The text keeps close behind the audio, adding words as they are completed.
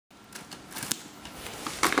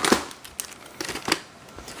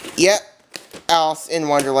Yep, Alice in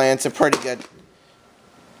Wonderland's a pretty good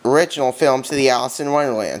original film to the Alice in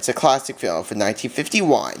Wonderland. It's a classic film from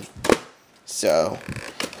 1951. So,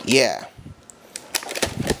 yeah.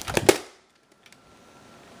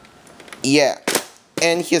 Yeah.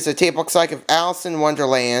 And here's a tape looks like of Alice in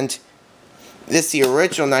Wonderland. This is the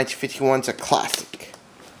original 1951. It's a classic.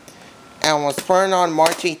 And was put on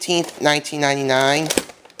March 18th, 1999.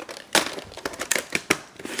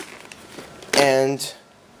 And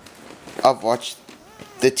I've watched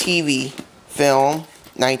the TV film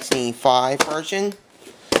 1985 version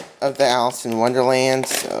of the Alice in Wonderland,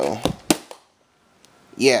 so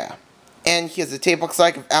yeah. And here's a tape looks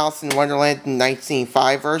like of Alice in Wonderland in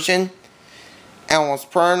 1985 version. And was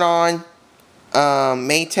put on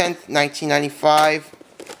May 10th, 1995.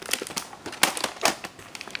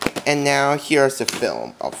 And now here's the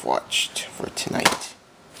film I've watched for tonight.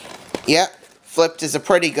 Yep, Flipped is a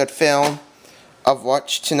pretty good film I've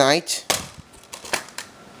watched tonight.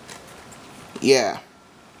 Yeah.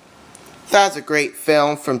 That was a great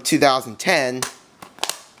film from 2010.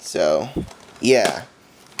 So, yeah.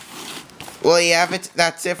 Well, yeah,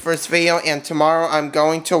 that's it for this video. And tomorrow I'm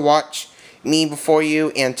going to watch Me Before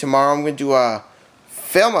You. And tomorrow I'm going to do a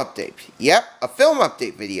film update. Yep, a film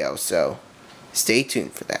update video. So, stay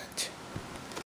tuned for that.